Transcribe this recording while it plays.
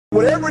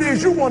Whatever it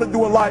is you want to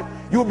do in life,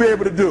 you'll be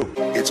able to do.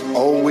 It's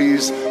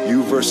always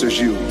you versus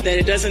you. That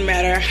it doesn't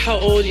matter how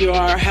old you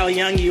are, how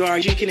young you are,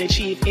 you can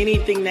achieve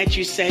anything that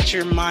you set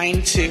your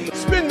mind to.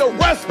 Spend the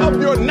rest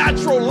of your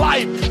natural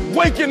life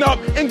waking up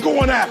and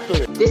going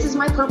after it. This is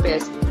my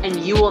purpose, and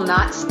you will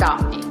not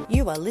stop me.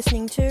 You are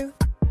listening to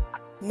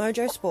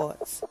Mojo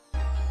Sports.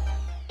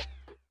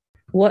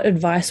 What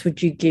advice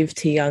would you give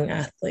to young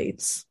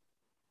athletes?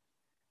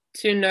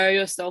 To know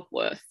your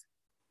self-worth.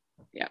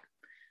 Yeah.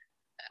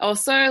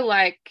 Also,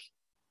 like,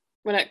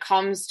 when it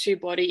comes to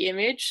body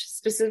image,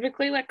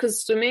 specifically, like,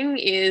 because swimming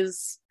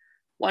is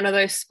one of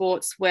those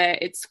sports where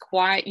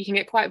you can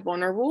get quite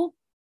vulnerable.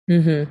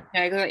 Mm-hmm.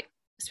 You know, like,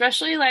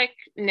 especially, like,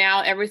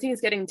 now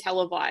everything's getting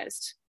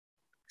televised.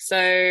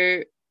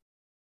 So,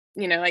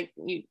 you know, like,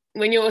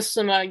 when you're a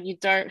swimmer, you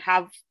don't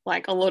have,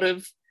 like, a lot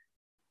of,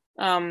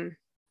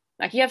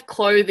 like, you have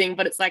clothing,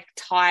 but it's, like,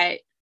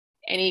 tight,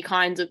 any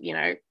kinds of, you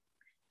know,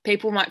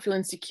 people might feel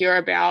insecure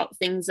about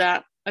things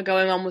that are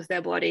going on with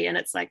their body, and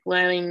it's like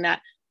learning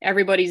that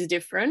everybody's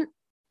different,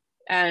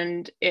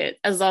 and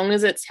as long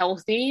as it's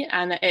healthy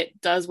and it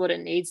does what it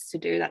needs to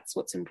do, that's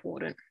what's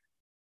important.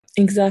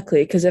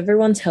 Exactly, because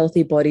everyone's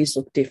healthy bodies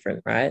look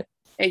different, right?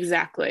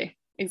 Exactly.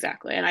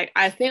 And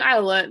I think I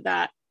learned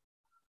that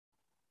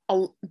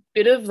a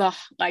bit of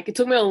it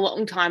took me a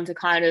long time to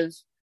kind of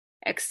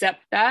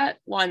accept that,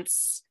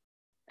 once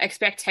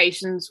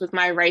expectations with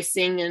my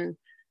racing, and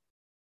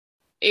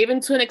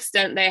even to an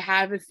extent, they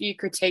have a few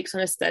critiques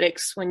on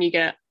aesthetics when you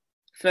get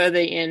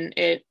further in.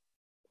 It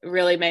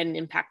really made an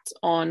impact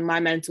on my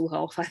mental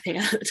health, I think,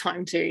 at the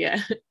time too, yeah.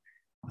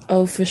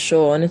 Oh, for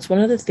sure. And it's one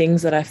of the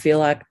things that I feel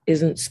like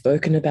isn't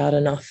spoken about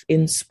enough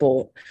in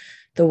sport.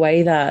 The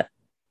way that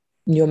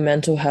your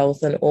mental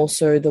health and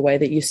also the way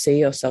that you see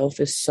yourself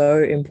is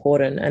so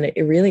important, and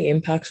it really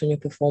impacts on your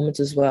performance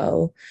as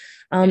well.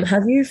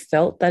 Have you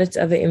felt that it's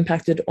ever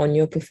impacted on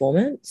your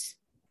performance?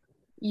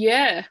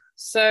 Yeah.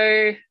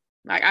 So,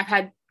 like, I've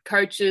had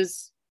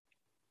coaches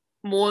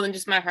more than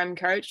just my home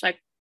coach, like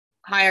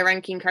higher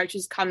ranking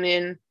coaches come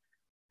in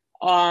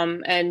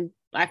and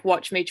like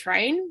watch me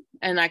train,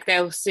 and like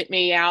they'll sit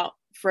me out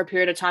for a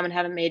period of time and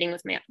have a meeting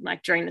with me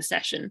like during the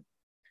session.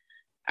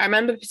 I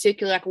remember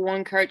particularly like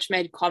one coach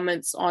made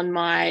comments on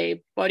my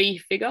body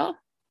figure.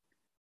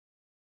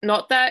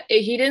 Not that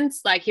he didn't,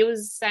 like, he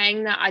was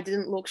saying that I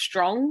didn't look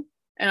strong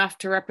enough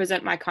to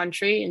represent my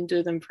country and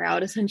do them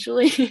proud,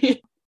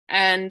 essentially.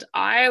 And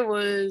I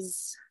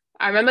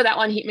remember that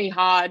one hit me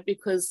hard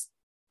because,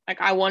 like,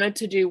 I wanted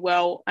to do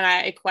well, and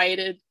I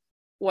equated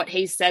what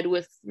he said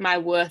with my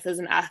worth as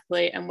an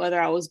athlete and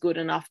whether I was good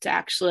enough to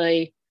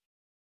actually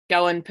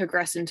go and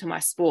progress into my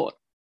sport.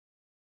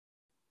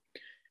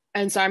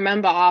 And so I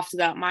remember after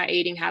that, my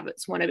eating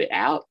habits went a bit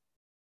out,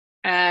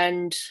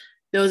 and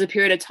there was a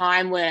period of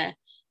time where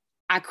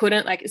I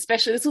couldn't, like,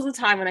 especially this was the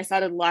time when I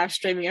started live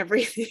streaming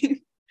everything.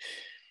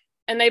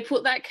 And they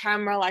put that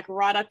camera like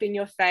right up in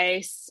your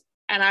face.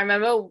 And I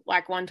remember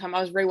like one time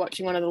I was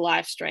rewatching one of the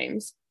live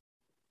streams.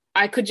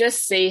 I could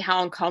just see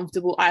how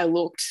uncomfortable I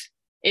looked,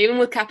 even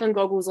with cap and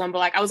goggles on. But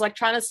like I was like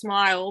trying to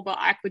smile, but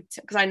I could,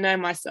 because I know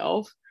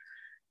myself,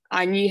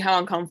 I knew how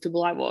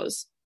uncomfortable I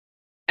was.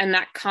 And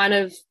that kind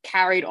of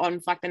carried on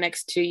for like the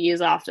next 2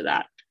 years after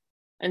that,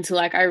 until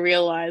like I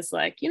realized,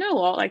 like, you know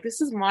what, like,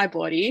 this is my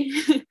body.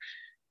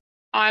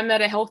 I'm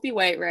at a healthy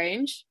weight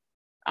range.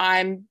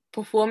 I'm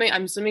performing,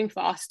 I'm swimming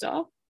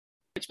faster,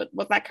 but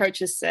what that coach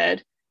has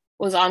said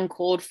was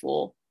uncalled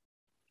for.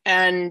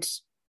 And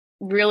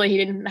really, he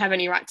didn't have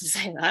any right to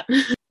say that.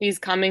 He's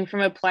coming from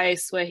a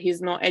place where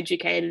he's not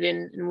educated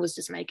in and was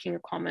just making a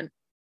comment,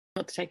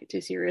 not to take it too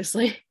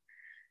seriously.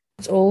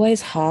 It's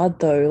always hard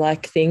though,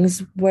 like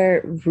things where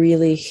it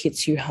really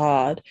hits you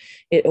hard,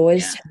 it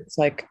always takes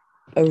like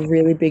a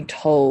really big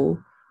toll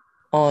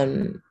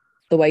on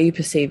the way you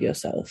perceive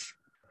yourself.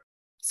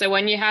 So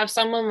when you have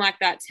someone like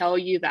that tell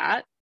you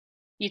that,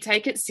 you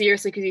take it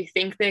seriously because you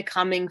think they're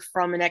coming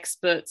from an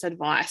expert's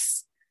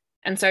advice.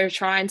 And so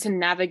trying to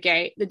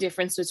navigate the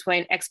difference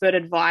between expert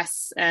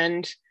advice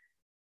and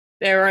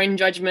their own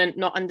judgment,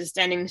 not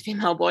understanding the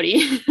female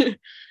body,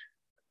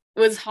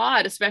 was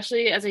hard,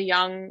 especially as a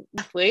young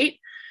athlete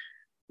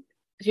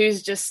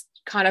who's just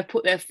kind of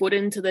put their foot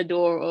into the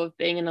door of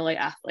being an elite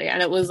athlete.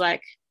 And it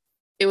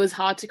was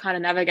hard to kind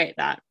of navigate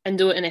that and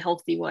do it in a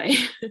healthy way.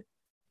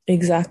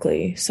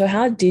 Exactly. So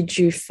how did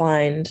you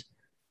find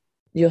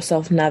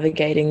yourself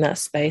navigating that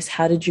space?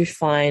 How did you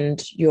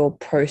find your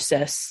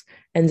process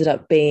ended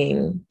up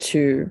being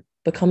to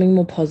becoming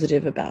more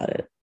positive about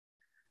it?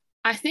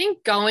 I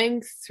think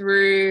going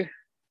through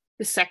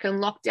the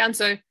second lockdown,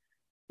 so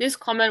this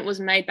comment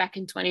was made back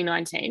in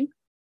 2019.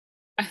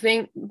 I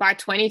think by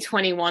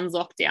 2021's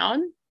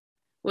lockdown,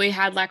 we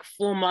had like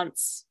 4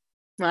 months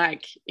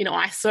like in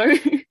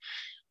ISO.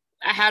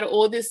 I had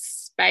all this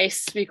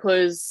space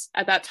because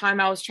at that time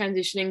I was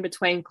transitioning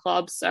between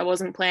clubs. So I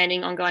wasn't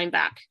planning on going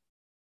back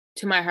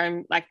to my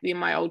home, like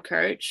my old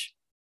coach.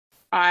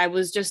 I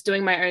was just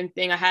doing my own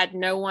thing. I had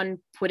no one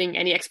putting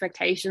any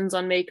expectations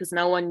on me because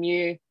no one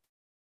knew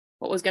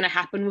what was going to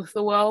happen with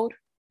the world.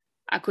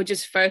 I could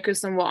just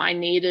focus on what I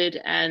needed.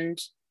 And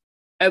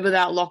over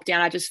that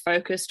lockdown, I just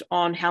focused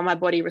on how my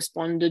body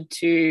responded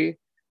to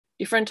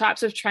different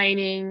types of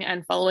training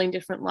and following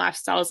different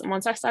lifestyles. And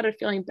once I started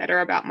feeling better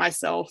about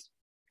myself,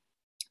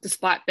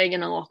 despite being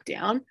in a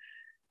lockdown,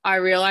 I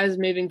realized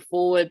moving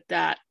forward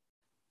that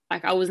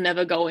like I was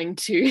never going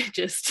to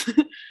just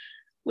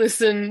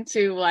listen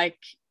to like,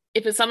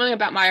 if it's something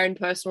about my own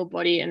personal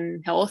body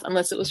and health,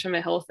 unless it was from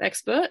a health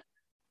expert,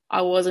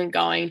 I wasn't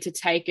going to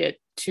take it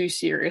too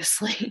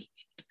seriously.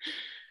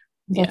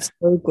 That's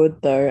so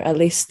good though. At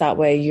least that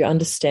way you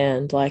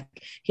understand, like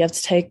you have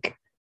to take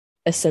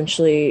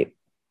essentially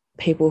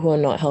people who are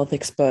not health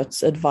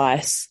experts'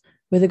 advice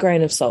with a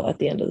grain of salt at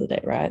the end of the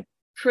day, right?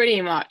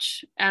 Pretty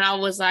much. And I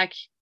was like,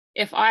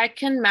 if I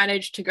can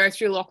manage to go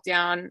through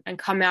lockdown and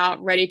come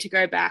out ready to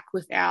go back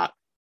without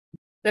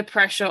the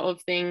pressure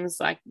of things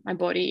like my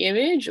body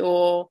image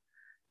or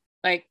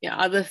like, you know,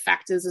 other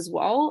factors as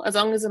well, as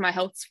long as my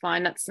health's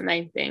fine, that's the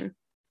main thing.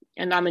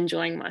 And I'm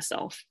enjoying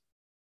myself.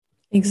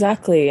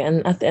 Exactly.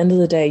 And at the end of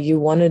the day, you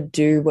want to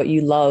do what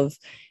you love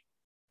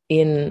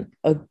in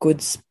a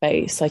good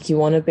space. Like you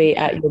want to be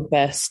at your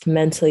best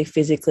mentally,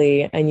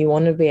 physically, and you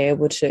want to be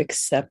able to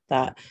accept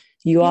that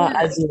you are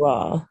as you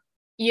are.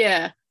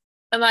 Yeah.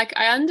 And like,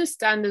 I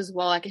understand as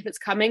well, like if it's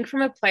coming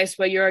from a place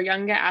where you're a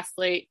younger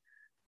athlete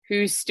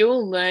who's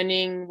still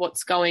learning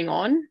what's going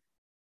on,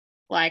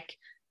 like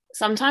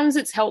sometimes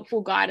it's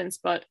helpful guidance,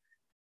 but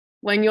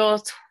when you're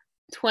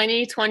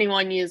 20,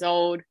 21 years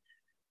old,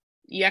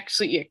 you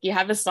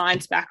have a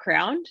science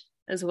background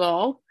as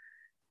well,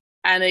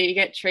 and you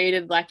get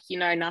treated like you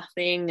know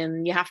nothing,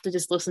 and you have to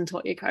just listen to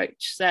what your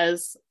coach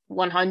says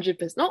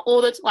 100%. Not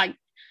all the like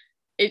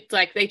it's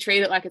like they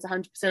treat it like it's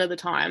 100% of the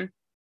time,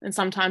 and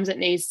sometimes it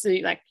needs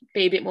to like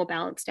be a bit more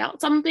balanced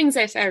out. Some things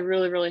they say are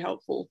really, really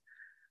helpful,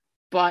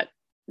 but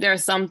there are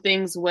some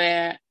things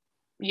where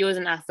you as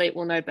an athlete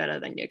will know better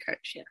than your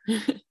coach.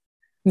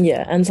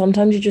 Yeah, and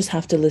sometimes you just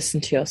have to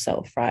listen to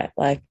yourself, right?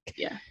 Like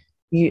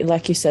you,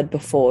 like you said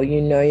before,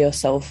 you know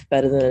yourself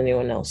better than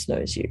anyone else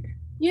knows you.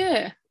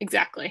 Yeah,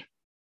 exactly.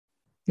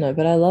 No,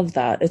 but I love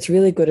that. It's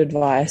really good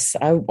advice.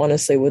 I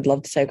honestly would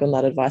love to take on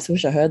that advice. I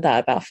wish I heard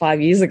that about 5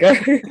 years ago.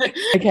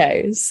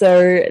 Okay,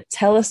 so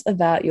tell us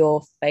about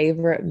your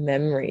favorite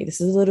memory.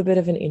 This is a little bit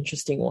of an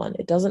interesting one.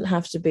 It doesn't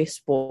have to be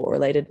sport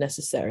related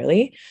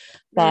necessarily,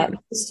 but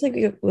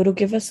it'll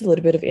give us a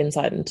little bit of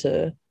insight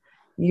into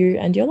you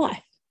and your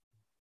life.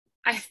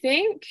 I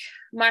think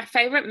my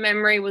favorite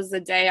memory was the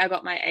day I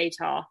got my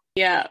ATAR.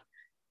 Yeah.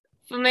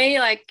 For me,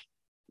 like,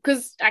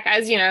 because like,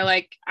 as you know,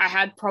 like I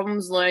had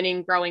problems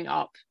learning growing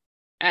up,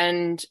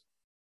 and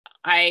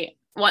I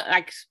want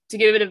like to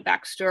give a bit of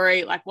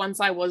backstory. Like once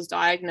I was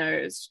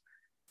diagnosed,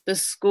 the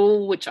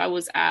school which I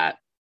was at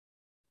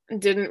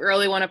didn't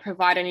really want to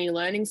provide any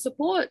learning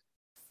support,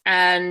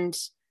 and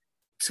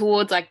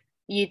towards like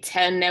year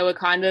 10, they were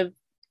kind of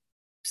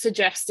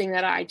suggesting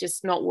that I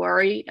just not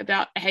worry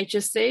about a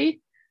HSC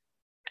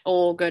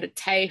or go to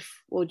TAFE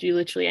or do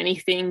literally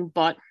anything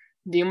but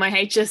do my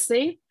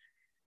HSC.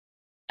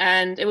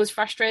 And it was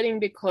frustrating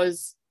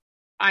because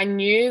I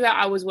knew that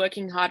I was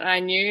working hard, and I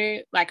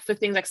knew like for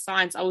things like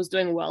science I was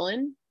doing well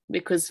in,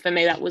 because for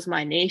me that was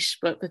my niche.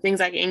 But for things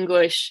like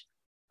English,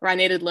 where I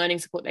needed learning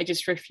support, they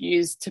just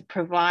refused to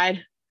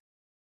provide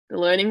the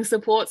learning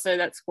support. So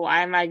that's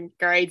why my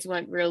grades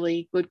weren't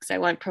really good, because they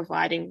weren't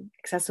providing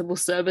accessible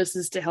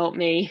services to help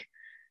me,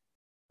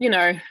 you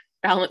know,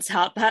 balance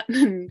out that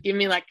and give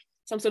me like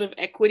some sort of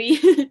equity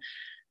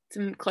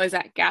to close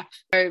that gap.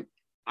 So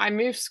I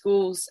moved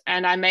schools,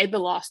 and I made the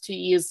last 2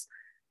 years,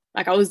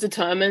 like I was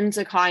determined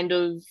to kind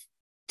of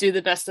do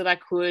the best that I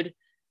could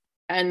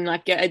and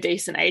like get a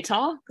decent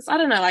ATAR. Because I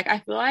don't know, like I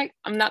feel like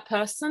I'm that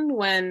person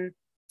when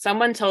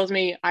someone tells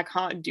me I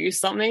can't do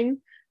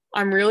something,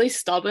 I'm really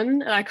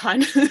stubborn, and I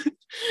kind of,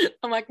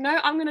 I'm like, no,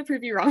 I'm going to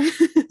prove you wrong.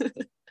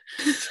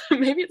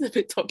 Maybe it's a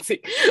bit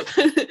toxic.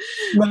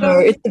 No,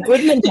 it's a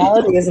good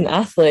mentality as an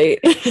athlete.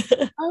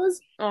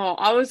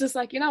 I was just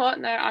like, you know what?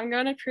 No, I'm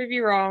going to prove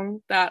you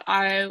wrong. That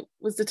I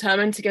was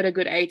determined to get a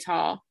good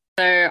ATAR.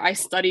 So I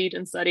studied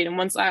and studied. And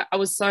once I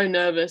was so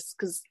nervous,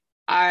 because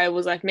I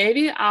was like,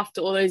 maybe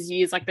after all those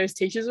years, like those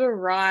teachers were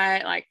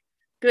right. Like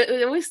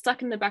it always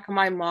stuck in the back of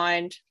my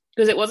mind,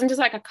 because it wasn't just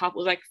like a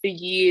couple, it was like for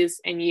years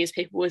and years,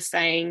 people were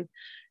saying,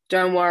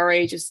 don't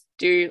worry, just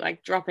do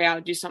like drop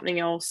out, do something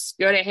else,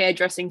 go to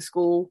hairdressing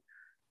school.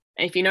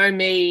 And if you know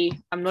me,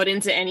 I'm not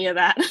into any of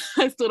that.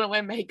 I still don't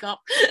wear makeup.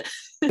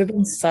 It's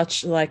been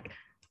such like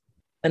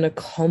an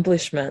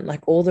accomplishment,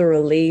 like all the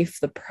relief,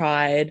 the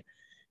pride.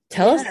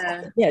 Tell us,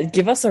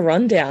 give us a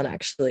rundown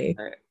actually.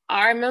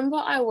 I remember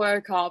I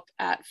woke up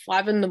at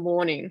 5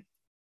 a.m.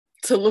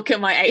 to look at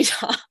my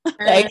ATAR. The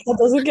ATAR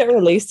doesn't get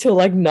released till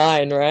like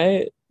 9,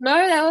 right?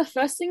 No, they were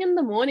first thing in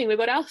the morning. We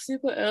got out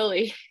super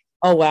early.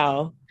 Oh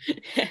wow.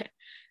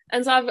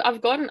 And so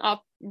I've gotten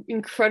up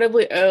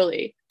incredibly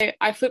early.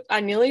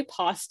 I nearly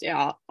passed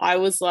out. I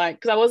was like,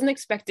 because I wasn't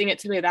expecting it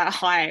to be that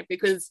high,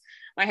 because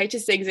my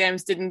HSC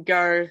exams didn't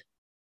go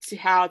to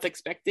how I was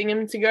expecting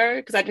them to go,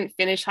 because I didn't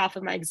finish half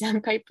of my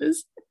exam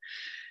papers.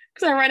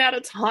 because I ran out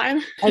of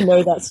time. I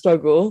know that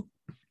struggle.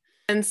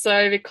 And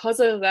so because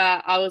of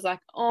that, I was like,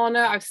 oh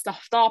no, I've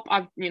stuffed up.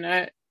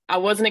 I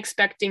wasn't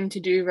expecting to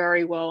do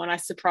very well, and I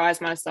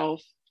surprised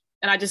myself.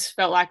 And I just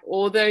felt like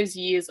all those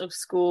years of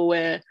school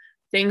where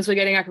things were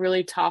getting like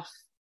really tough,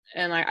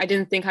 and like I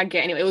didn't think I'd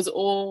get anywhere. It was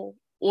all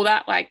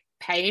that like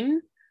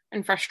pain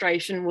and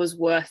frustration was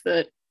worth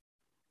it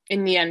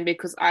in the end,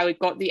 because I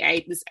got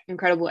this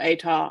incredible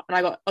ATAR, and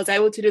I was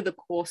able to do the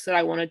course that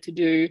I wanted to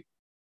do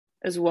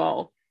as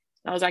well.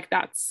 I was like,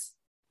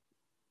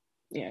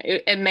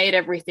 it made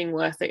everything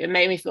worth it. It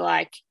made me feel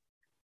like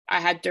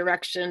I had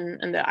direction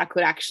and that I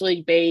could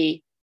actually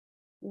be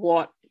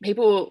what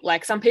people,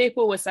 like some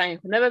people were saying I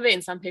could never be,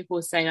 and some people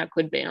were saying I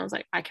could be. And I was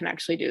like, I can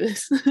actually do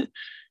this.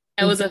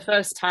 It was the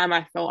first time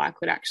I felt I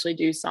could actually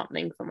do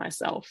something for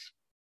myself.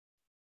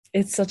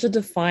 It's such a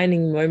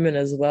defining moment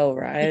as well,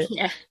 right?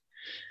 Yeah.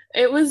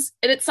 It was,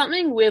 and it's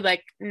something weird.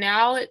 Like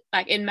now,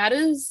 it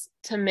matters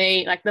to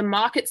me. Like the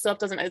mark itself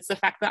doesn't matter. It's the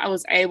fact that I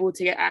was able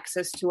to get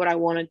access to what I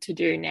wanted to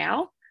do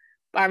now.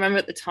 But I remember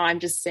at the time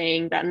just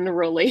seeing that and the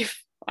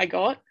relief I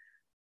got.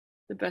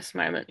 The best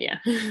moment, yeah.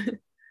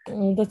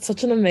 Oh, that's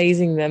such an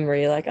amazing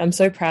memory. Like, I'm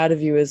so proud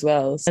of you as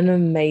well. It's an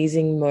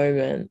amazing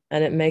moment,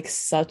 and it makes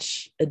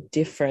such a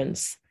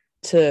difference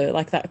to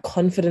like that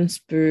confidence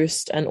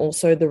boost, and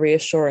also the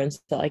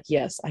reassurance that like,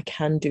 yes, I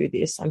can do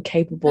this. I'm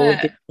capable of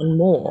this and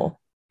more.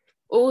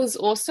 It was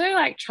also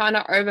like trying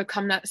to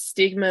overcome that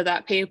stigma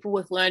that people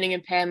with learning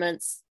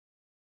impairments,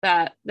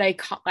 that they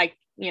can't, like,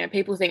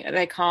 people think that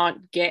they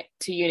can't get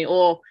to uni,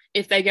 or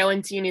if they go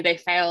into uni, they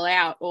fail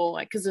out, or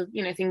like because of,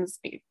 things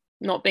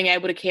not being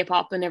able to keep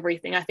up and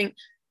everything. I think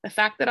the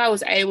fact that I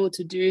was able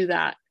to do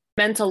that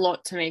meant a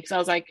lot to me, because I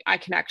was like, I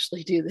can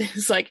actually do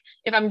this. Like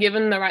if I'm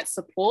given the right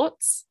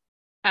supports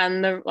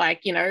and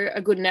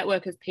a good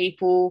network of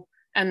people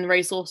and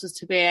resources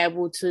to be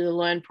able to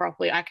learn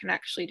properly, I can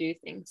actually do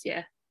things.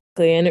 Yeah.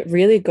 And it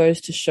really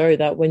goes to show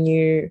that when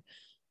you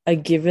are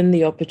given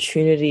the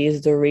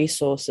opportunities, the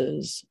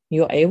resources,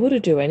 you're able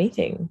to do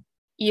anything.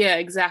 Yeah,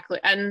 exactly.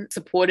 And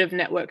supportive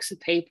networks of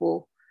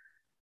people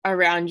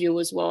around you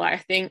as well. I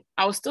think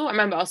I was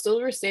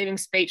still receiving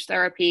speech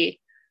therapy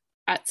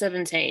at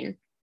 17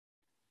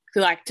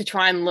 to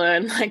try and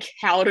learn like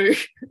how to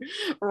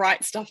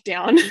write stuff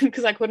down,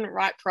 because I couldn't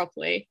write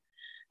properly.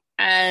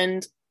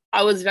 And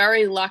I was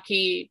very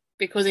lucky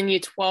because in year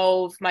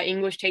 12, my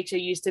English teacher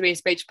used to be a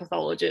speech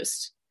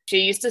pathologist. She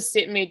used to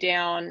sit me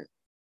down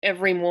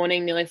every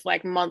morning nearly for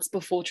like months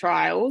before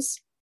trials,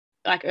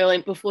 like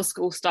early before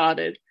school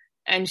started.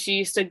 And she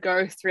used to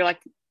go through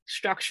like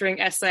structuring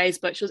essays,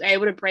 but she was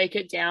able to break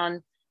it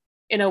down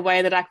in a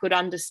way that I could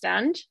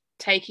understand.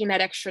 Taking that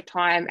extra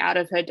time out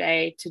of her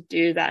day to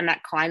do that, and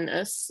that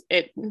kindness,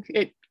 it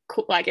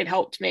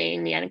helped me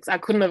in the end, because I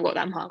couldn't have got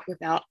that mark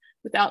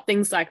without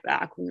things like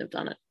that. I couldn't have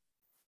done it.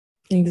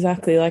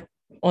 Exactly. Like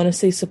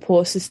honestly,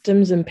 support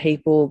systems and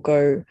people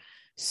go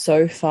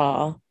so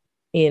far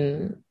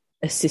in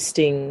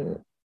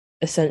assisting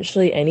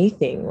essentially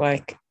anything,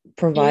 like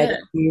providing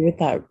you with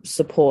that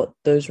support,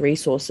 those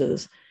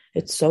resources.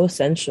 It's so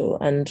essential,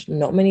 and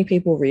not many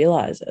people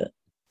realize it.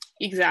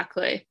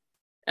 Exactly.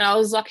 And I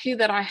was lucky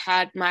that I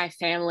had my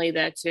family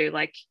there too.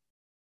 Like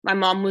my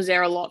mum was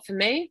there a lot for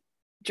me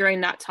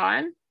during that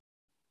time.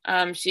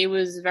 She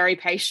was very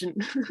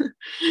patient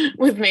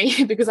with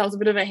me because I was a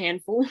bit of a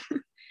handful.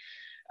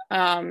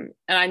 And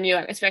I knew,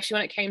 like, especially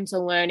when it came to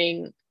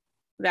learning,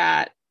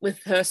 that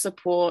with her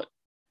support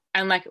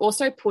and like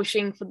also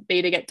pushing for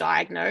me to get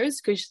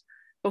diagnosed, because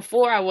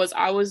before I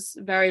was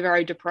very,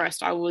 very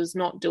depressed. I was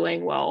not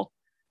doing well.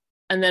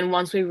 And then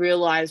once we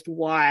realized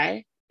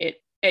why,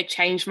 it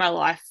changed my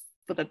life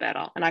for the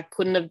better. And I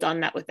couldn't have done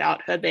that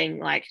without her being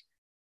like,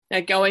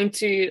 going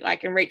to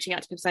like and reaching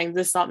out to people saying,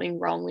 there's something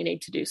wrong. We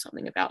need to do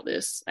something about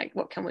this. Like,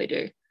 what can we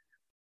do?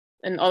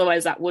 And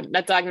otherwise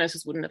that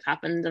diagnosis wouldn't have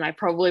happened. And I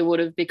probably would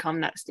have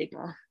become that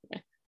stigma. Yeah.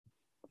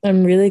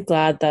 I'm really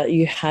glad that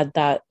you had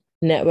that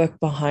network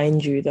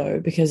behind you though,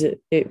 because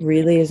it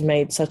really has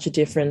made such a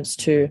difference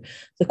to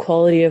the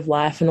quality of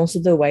life and also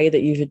the way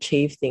that you've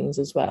achieved things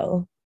as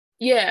well.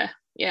 Yeah.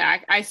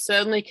 I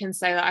certainly can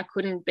say that I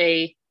couldn't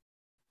be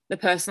the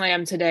person I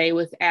am today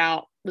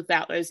without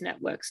those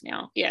networks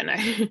now. Yeah, no.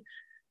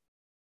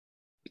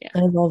 Yeah. I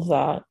love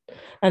that.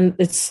 And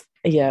it's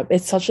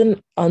such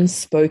an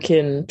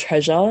unspoken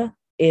treasure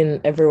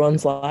in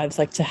everyone's lives,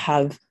 like to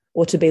have,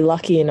 or to be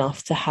lucky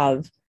enough to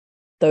have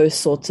those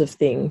sorts of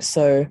things.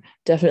 So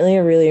definitely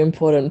a really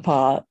important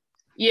part.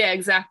 Yeah,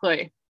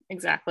 exactly.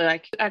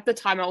 Like at the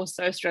time I was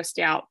so stressed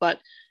out, but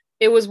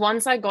it was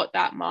once I got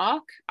that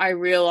mark, I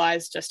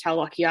realized just how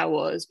lucky I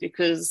was,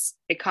 because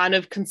it kind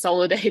of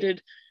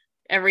consolidated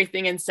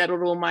everything and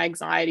settled all my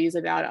anxieties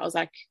about it. I was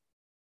like,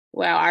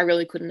 wow, I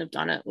really couldn't have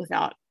done it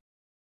without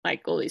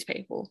like all these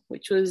people,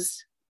 it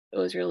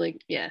was really,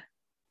 yeah.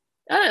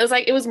 I don't know,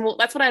 it was more,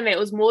 that's what I meant. It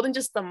was more than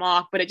just the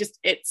mark, but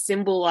it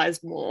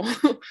symbolized more.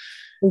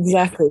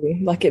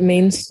 Exactly. Like it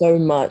means so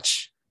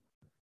much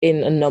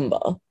in a number.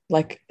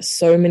 Like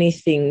so many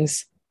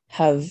things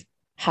have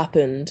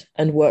happened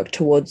and worked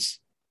towards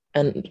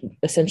and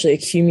essentially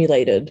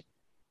accumulated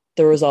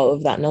the result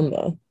of that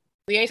number.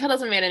 The ATAR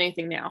doesn't mean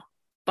anything now,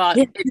 but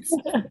Yeah.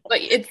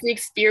 it's the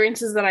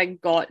experiences that I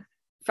got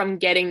from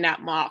getting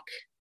that mark,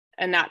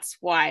 and that's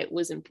why it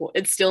was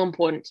important. It's still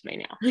important to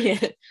me now.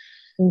 Yeah,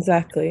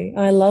 Exactly.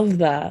 I love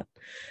that.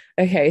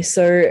 Okay,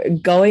 so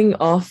going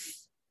off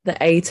the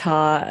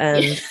ATAR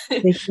and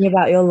thinking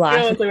about your I don't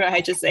life, want to talk about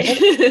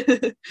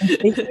HSC.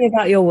 thinking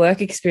about your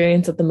work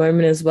experience at the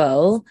moment as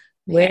well,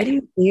 where Okay. do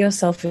you see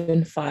yourself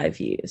in 5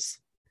 years?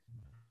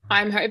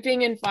 I'm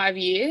hoping in 5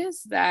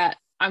 years that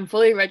I'm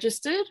fully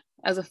registered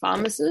as a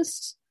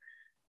pharmacist,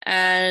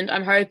 and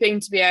I'm hoping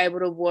to be able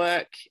to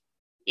work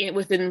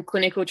within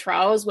clinical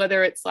trials,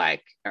 whether it's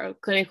like a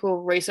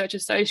clinical research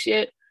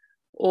associate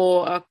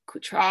or a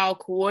trial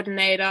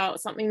coordinator or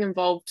something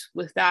involved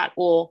with that,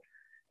 or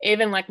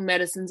even like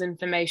medicines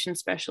information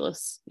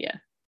specialists. Yeah.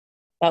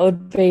 That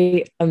would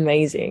be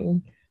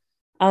amazing.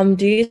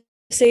 Do you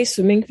see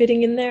swimming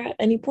fitting in there at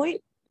any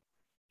point?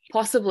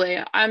 Possibly.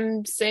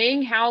 I'm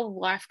seeing how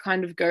life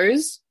kind of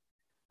goes.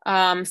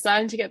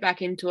 Starting to get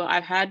back into it.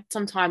 I've had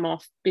some time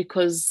off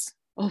because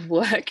of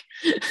work,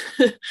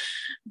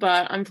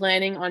 but I'm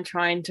planning on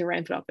trying to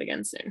ramp it up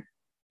again soon.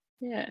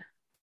 Yeah.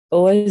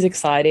 Always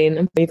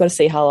exciting. You've got to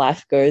see how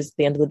life goes at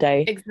the end of the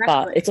day. Exactly.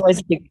 But it's always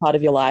a big part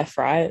of your life,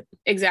 right?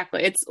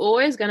 Exactly. It's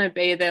always going to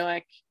be there.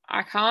 Like,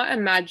 I can't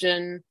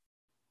imagine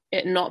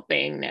it not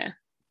being there.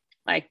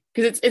 Like,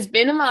 because it's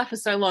been in my life for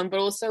so long, but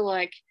also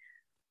like,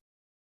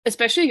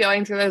 especially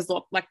going through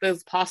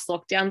those past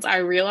lockdowns, I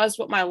realized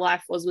what my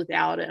life was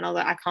without it, and I was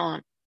like, I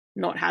can't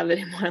not have it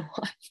in my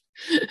life.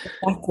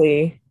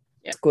 Exactly.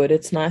 Yeah. It's good.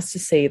 It's nice to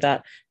see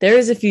that there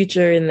is a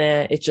future in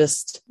there. It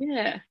just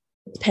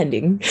it's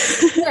pending.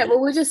 Yeah,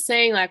 well, we're just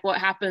seeing like what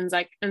happens.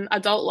 Like, an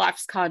adult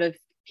life's kind of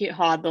hit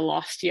hard the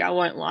last year. I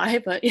won't lie,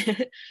 but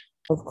yeah.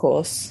 Of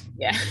course.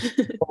 Yeah.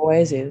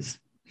 Always is.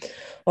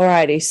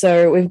 Alrighty,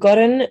 so we've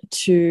gotten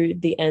to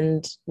the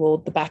end, well,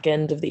 the back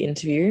end of the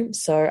interview.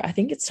 So I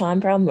think it's time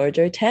for our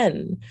Mojo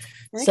 10.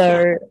 Okay.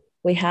 So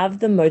we have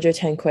the Mojo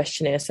 10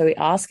 questionnaire. So we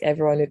ask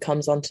everyone who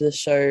comes onto the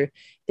show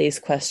these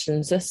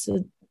questions just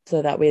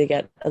so that we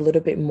get a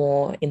little bit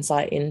more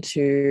insight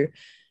into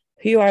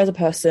who you are as a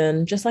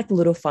person, just like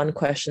little fun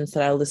questions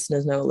that our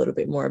listeners know a little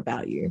bit more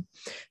about you.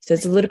 So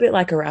it's a little bit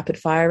like a rapid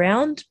fire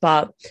round,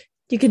 but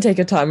you can take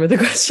your time with the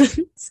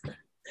questions.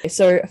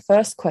 So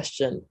first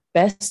question,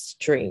 best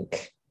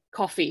drink?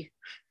 Coffee.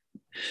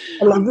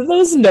 I love that there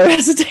was no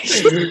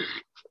hesitation.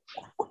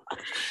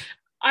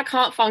 I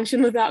can't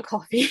function without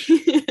coffee.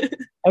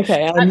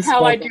 Okay. That's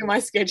how I do my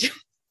schedule.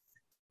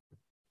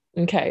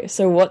 Okay,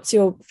 so what's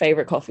your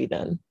favorite coffee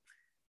then?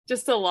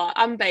 Just a lot.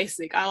 I'm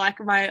basic. I like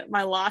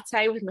my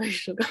latte with no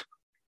sugar.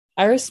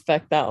 I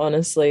respect that,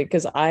 honestly,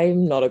 because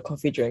I'm not a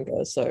coffee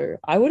drinker, so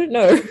I wouldn't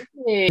know.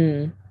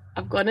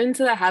 I've got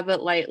into the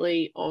habit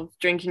lately of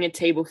drinking a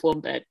tea before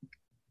bed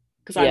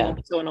because I'm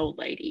also an old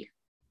lady.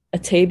 A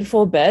tea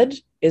before bed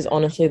is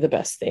honestly the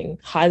best thing.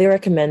 Highly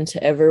recommend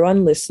to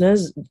everyone.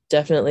 Listeners,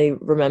 definitely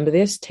remember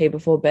this. Tea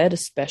before bed,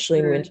 especially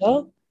in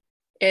winter.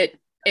 It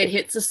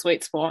hits a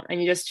sweet spot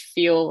and you just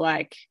feel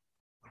like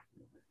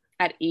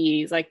at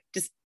ease. Like,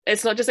 just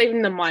it's not just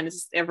even the mind, it's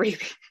just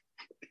everything.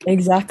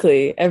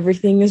 Exactly.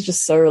 Everything is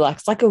just so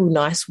relaxed. Like a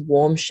nice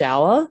warm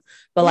shower,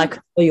 but like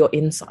for your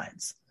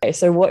insides. Okay,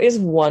 so what is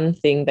one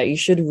thing that you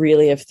should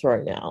really have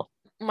thrown out?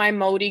 My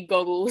moldy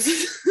goggles.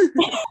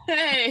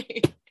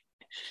 Hey.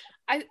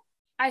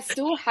 I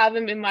still have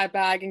them in my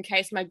bag in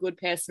case my good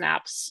pair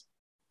snaps.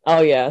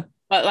 Oh, yeah.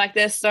 But like,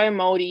 they're so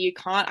moldy, you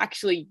can't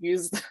actually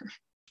use them.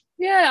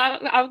 Yeah,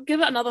 I'll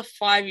give it another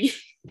 5 years.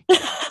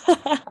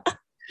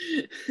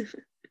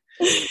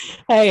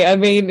 Hey, I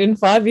mean, in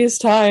 5 years'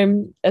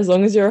 time, as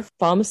long as you're a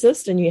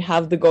pharmacist and you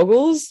have the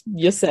goggles,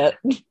 you're set.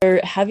 So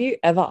have you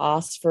ever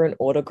asked for an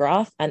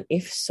autograph? And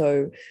if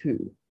so,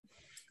 who?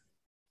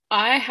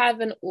 I have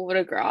an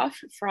autograph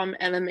from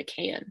Emma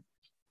McKeon.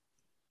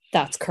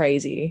 That's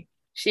crazy.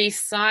 She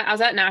signed. I was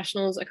at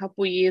Nationals a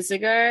couple years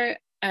ago,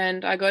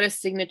 and I got a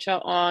signature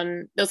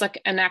on. There was like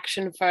an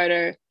action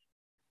photo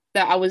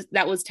that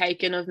was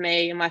taken of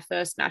me in my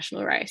first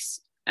national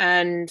race,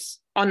 and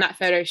on that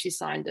photo, she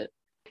signed it.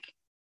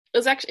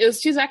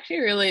 She's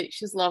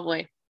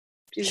lovely.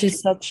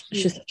 She's such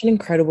an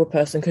incredible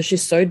person because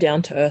she's so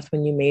down to earth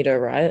when you meet her,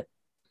 right?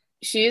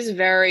 She is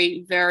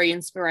very, very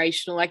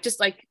inspirational. Like, just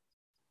like,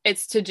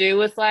 it's to do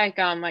with like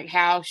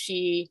how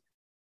she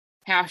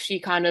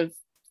kind of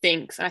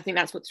thinks. And I think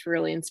that's what's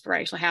really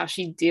inspirational, how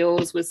she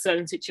deals with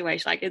certain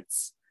situations. Like,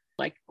 it's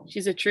like,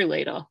 she's a true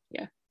leader.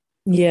 Yeah.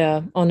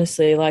 Yeah,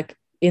 honestly, like,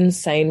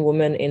 insane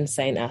woman,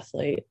 insane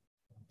athlete.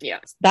 Yeah.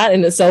 That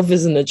in itself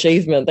is an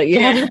achievement that you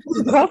have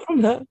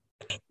from her.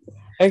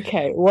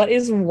 Okay, what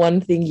is one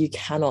thing you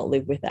cannot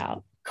live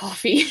without?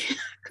 Coffee.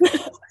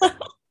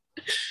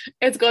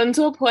 It's gotten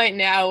to a point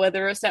now where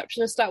the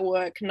receptionist at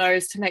work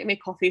knows to make me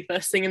coffee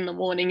first thing in the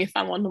morning if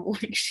I'm on the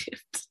morning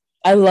shift.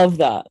 I love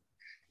that.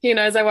 He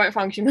knows I won't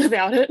function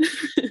without it.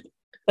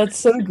 That's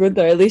so good,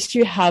 though. At least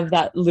you have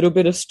that little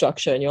bit of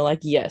structure and you're like,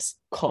 yes,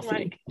 coffee.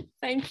 Like,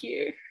 thank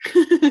you.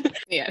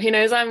 Yeah, he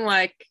knows I'm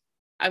like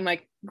I'm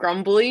like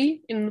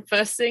grumbly in the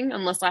first thing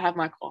unless I have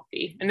my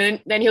coffee. And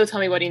then he'll tell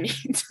me what he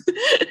needs.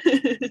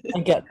 I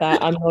get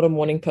that. I'm not a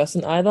morning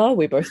person either.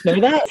 We both know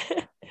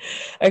that.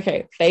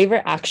 Okay,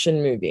 favorite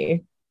action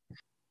movie?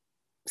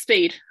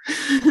 Speed.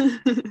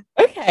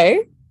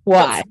 Okay,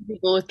 why?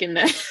 People look in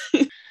there.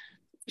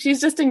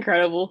 She's just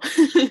incredible.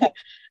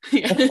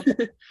 Yeah.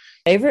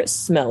 Favorite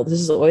smell? This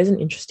is always an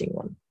interesting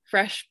one.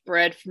 Fresh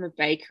bread from a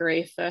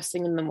bakery first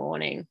thing in the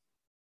morning.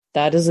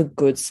 That is a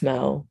good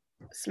smell.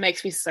 This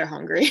makes me so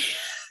hungry.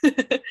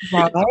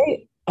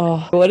 Right?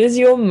 Oh, what is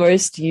your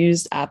most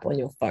used app on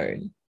your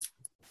phone?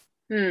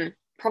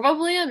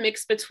 Probably a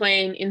mix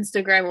between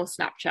Instagram or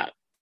Snapchat.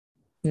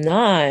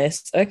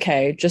 Nice.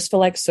 Okay, just for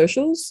like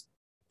socials?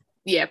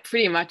 Yeah,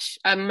 pretty much.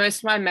 Most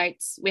of my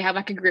mates, we have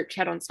like a group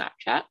chat on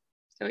Snapchat,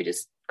 so we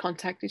just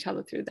contact each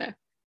other through there.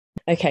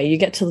 Okay, you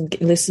get to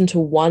listen to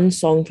one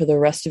song for the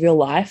rest of your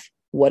life.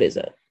 What is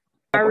it?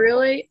 I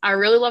really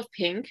love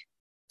Pink,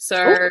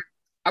 so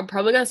I'm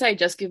probably gonna say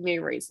 "Just Give Me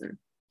a Reason."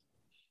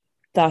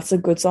 That's a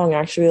good song. I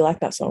actually like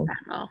that song.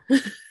 Oh.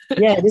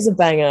 Yeah, it is a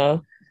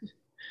banger.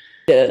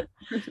 Yeah.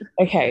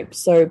 Okay,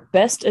 so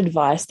best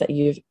advice that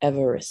you've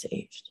ever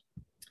received?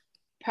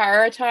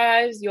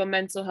 Prioritize your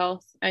mental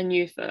health and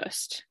you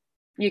first.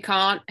 You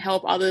can't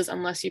help others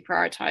unless you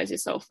prioritize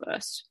yourself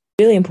first.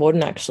 Really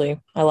important, actually.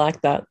 I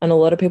like that. And a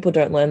lot of people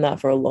don't learn that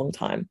for a long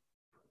time.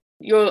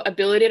 Your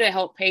ability to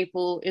help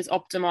people is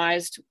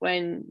optimized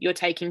when you're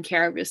taking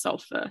care of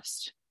yourself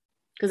first.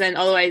 Because then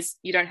otherwise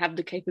you don't have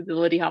the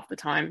capability half the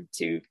time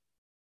to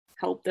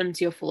help them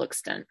to your full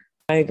extent.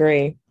 I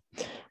agree.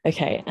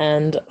 Okay,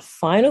 and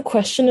final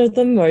question of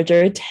the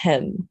Mojo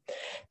 10.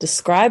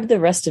 Describe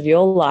the rest of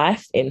your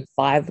life in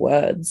 5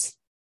 words.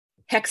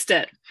 Text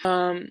it.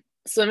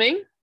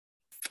 Swimming,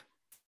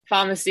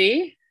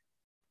 pharmacy,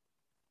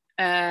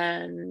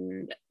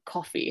 and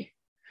coffee.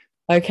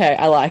 Okay,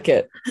 I like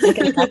it. Like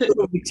an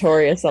actual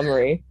Victoria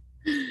summary.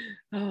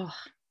 Oh,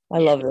 I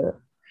love it.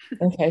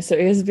 Okay, so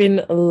it has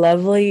been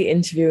lovely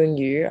interviewing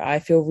you. I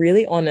feel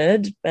really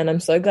honored, and I'm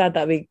so glad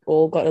that we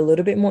all got a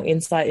little bit more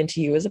insight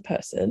into you as a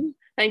person.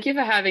 Thank you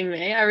for having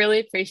me. I really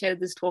appreciated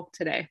this talk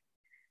today.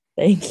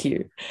 Thank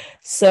you.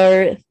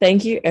 So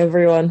thank you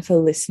everyone for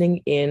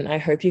listening in. I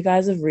hope you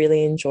guys have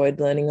really enjoyed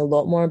learning a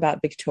lot more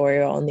about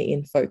Victoria on the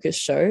In Focus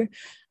show.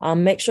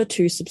 Make sure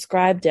to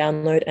subscribe,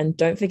 download, and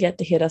don't forget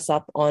to hit us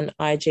up on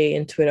IG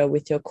and Twitter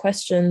with your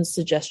questions,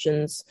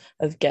 suggestions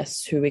of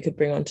guests who we could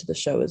bring onto the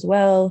show as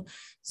well.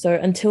 So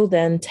until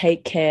then,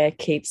 take care,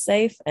 keep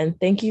safe, and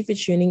thank you for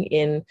tuning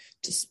in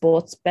to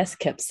Sport's Best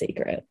Kept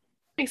Secret.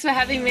 Thanks for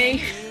having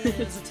me.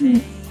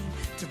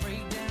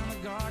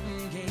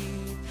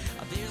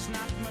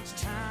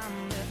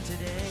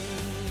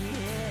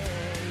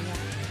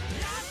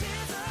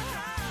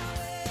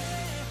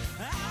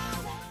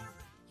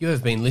 You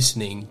have been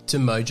listening to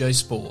Mojo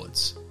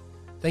Sports.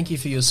 Thank you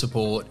for your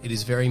support. It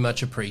is very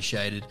much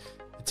appreciated.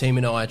 The team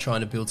and I are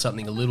trying to build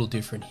something a little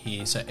different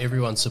here, so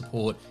everyone's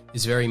support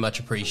is very much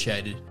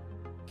appreciated.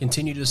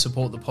 Continue to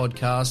support the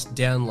podcast,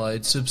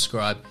 download,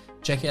 subscribe,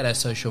 check out our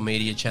social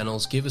media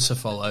channels, give us a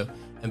follow,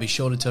 and be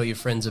sure to tell your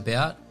friends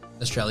about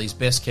Australia's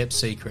best kept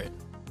secret.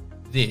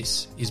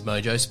 This is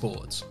Mojo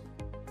Sports.